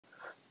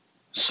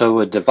So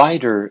a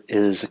divider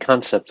is a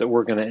concept that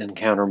we're going to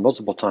encounter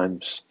multiple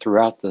times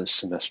throughout the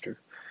semester.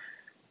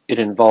 It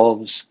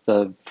involves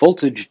the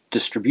voltage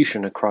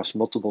distribution across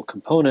multiple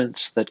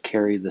components that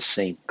carry the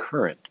same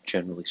current,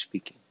 generally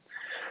speaking.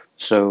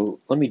 So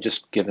let me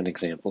just give an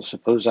example.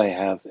 Suppose I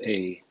have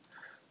a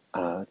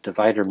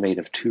divider made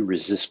of two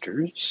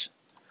resistors.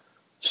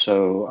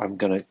 So I'm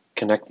going to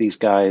connect these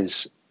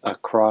guys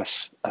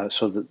across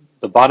so that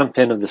the bottom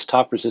pin of this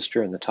top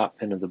resistor and the top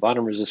pin of the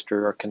bottom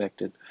resistor are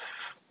connected.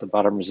 The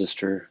bottom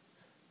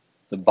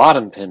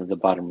pin of the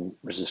bottom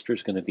resistor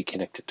is going to be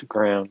connected to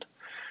ground.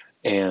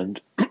 And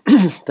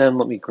then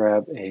let me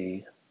grab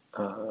a,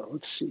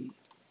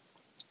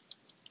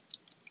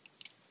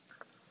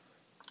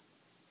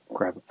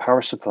 grab a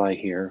power supply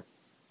here,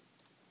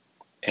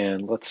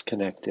 and let's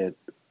connect it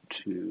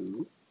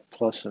to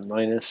plus and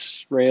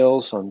minus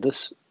rails on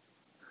this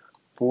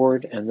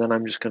board, and then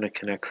I'm just going to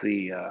connect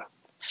the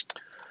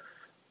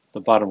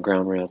bottom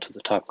ground rail to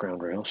the top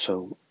ground rail.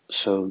 So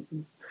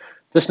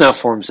this now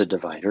forms a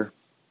divider.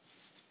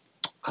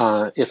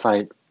 If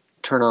I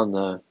turn on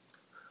the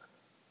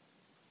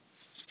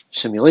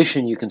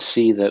simulation, you can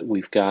see that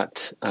we've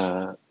got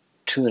 2.5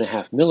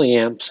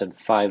 milliamps and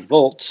 5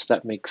 volts.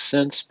 That makes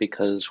sense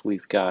because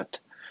we've got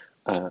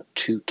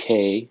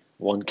 2K,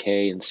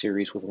 1K in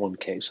series with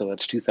 1K, so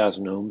that's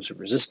 2,000 ohms of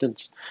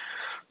resistance.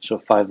 So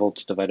 5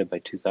 volts divided by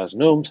 2,000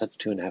 ohms, that's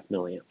 2.5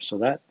 milliamps. So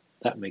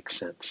that makes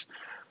sense.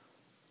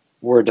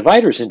 Where a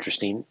divider is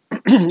interesting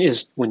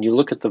is when you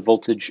look at the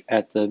voltage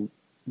at the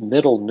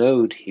middle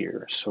node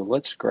here. So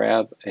let's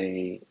grab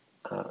a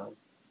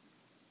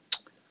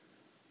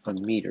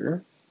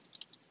meter,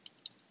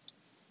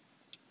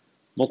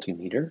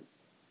 multimeter,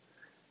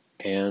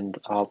 and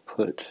I'll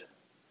put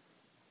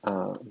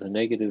the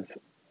negative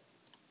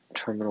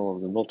terminal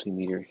of the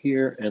multimeter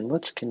here, and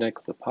let's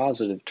connect the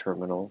positive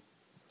terminal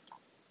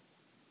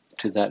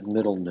to that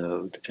middle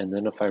node. And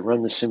then if I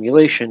run the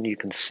simulation, you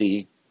can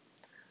see,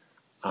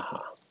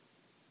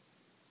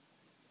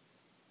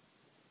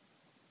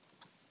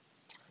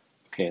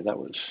 okay, that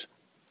was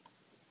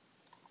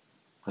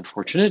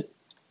unfortunate.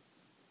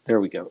 There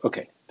we go.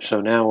 Okay,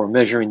 so now we're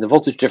measuring the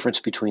voltage difference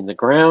between the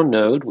ground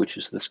node, which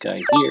is this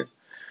guy here,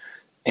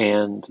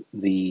 and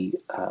the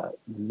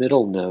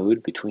middle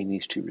node between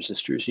these two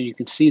resistors. And you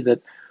can see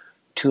that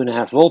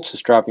 2.5 volts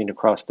is dropping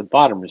across the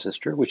bottom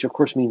resistor, which of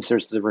course means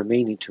there's the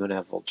remaining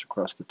 2.5 volts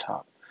across the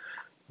top.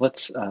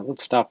 Let's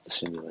stop the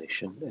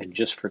simulation, and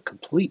just for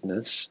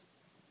completeness,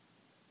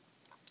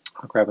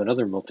 I'll grab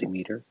another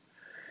multimeter.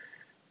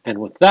 And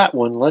with that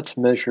one, let's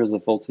measure the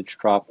voltage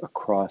drop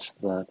across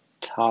the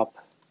top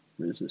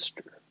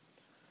resistor.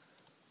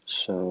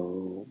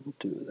 So we'll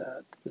do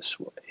that this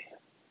way.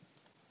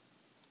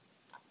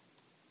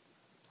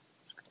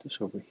 Let's get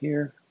this over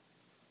here.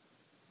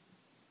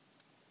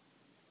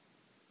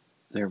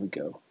 There we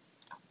go.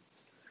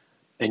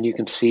 And you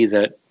can see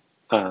that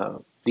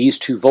these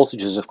two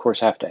voltages, of course,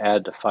 have to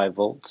add to 5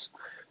 volts.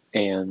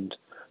 And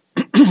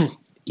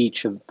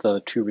each of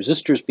the two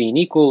resistors being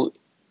equal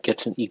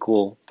gets an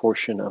equal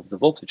portion of the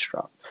voltage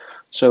drop.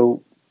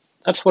 So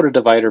that's what a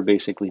divider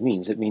basically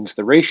means. It means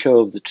the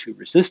ratio of the two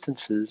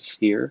resistances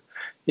here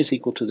is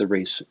equal to the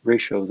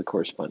ratio of the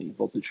corresponding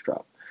voltage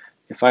drop.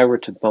 If I were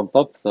to bump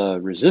up the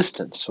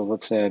resistance, so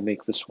let's say I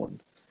make this one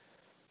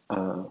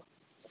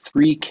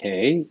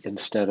 3K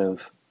instead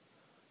of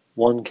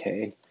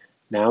 1K,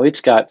 now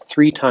it's got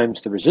 3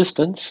 times the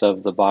resistance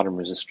of the bottom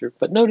resistor,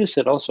 but notice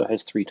it also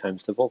has 3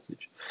 times the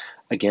voltage.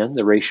 Again,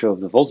 the ratio of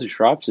the voltage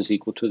drops is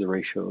equal to the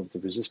ratio of the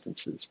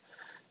resistances.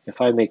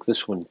 If I make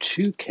this one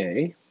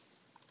 2K,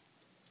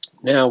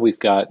 now we've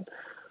got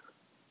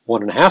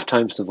 1.5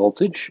 times the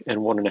voltage and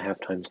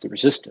 1.5 times the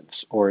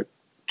resistance, or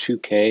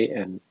 2K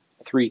and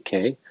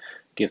 3K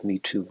give me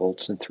 2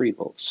 volts and 3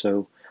 volts.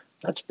 So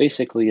that's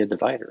basically a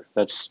divider.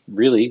 That's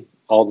really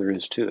all there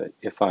is to it.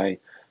 If I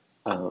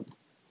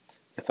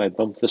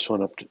bump this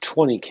one up to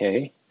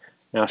 20K,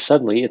 now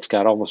suddenly it's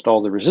got almost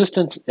all the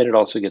resistance and it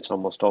also gets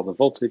almost all the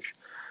voltage.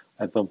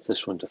 I bump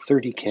this one to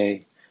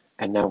 30K,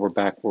 and now we're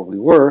back where we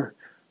were,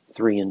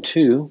 3 and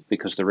 2,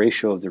 because the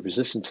ratio of the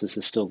resistances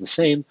is still the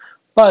same,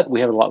 but we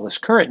have a lot less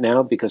current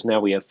now because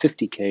now we have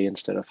 50K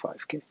instead of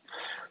 5K.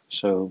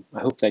 So I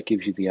hope that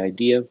gives you the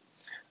idea.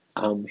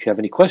 If you have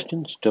any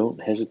questions,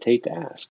 don't hesitate to ask.